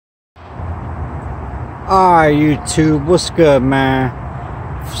Alright, YouTube, what's good, man?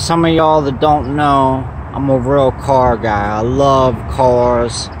 For some of y'all that don't know, I'm a real car guy. I love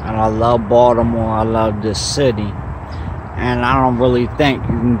cars, and I love Baltimore. I love this city. And I don't really think you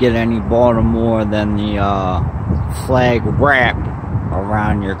can get any Baltimore than the flag wrap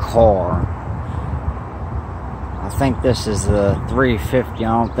around your car. I think this is the 350.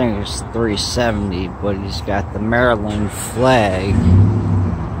 I don't think it's 370, but he's got the Maryland flag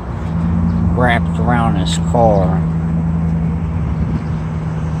wrapped around his car.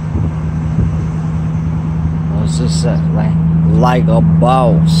 What's this like a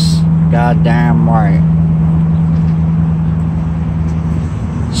boss? Goddamn right.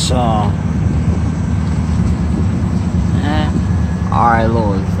 So, alright,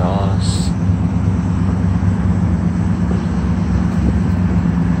 little exhaust.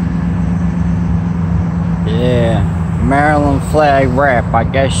 Yeah, Maryland flag wrap. I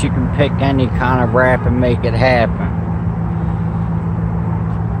guess you can pick any kind of wrap and make it happen.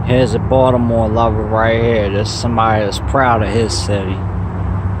 Here's a Baltimore lover right here. There's somebody that's proud of his city.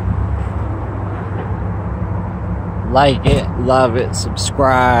 Like it, love it,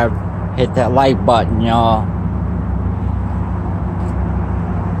 subscribe, hit that like button, y'all.